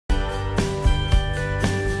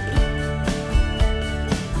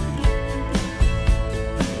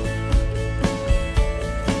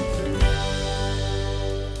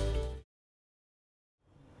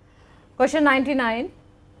Question 99.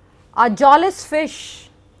 A jawless fish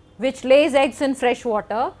which lays eggs in fresh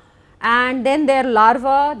water and then their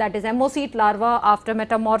larva, that is ammoset larva, after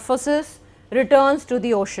metamorphosis returns to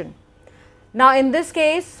the ocean. Now in this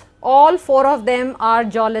case all 4 of them are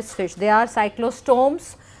jawless fish, they are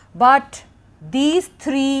cyclostomes, but these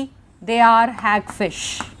 3 they are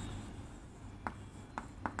hagfish,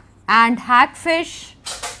 and hagfish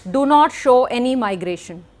do not show any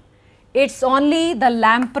migration. It is only the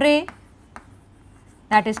lamprey,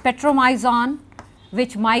 that is Petromyzon,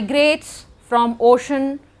 which migrates from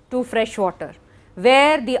ocean to fresh water,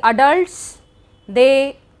 where the adults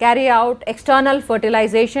they carry out external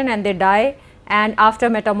fertilization and they die, and after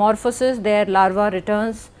metamorphosis their larva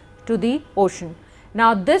returns to the ocean.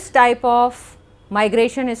 Now this type of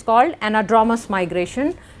migration is called anadromous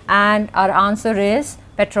migration, and our answer is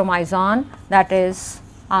Petromyzon, that is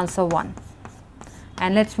answer 1.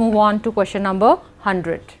 And let us move on to question number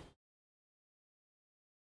 100.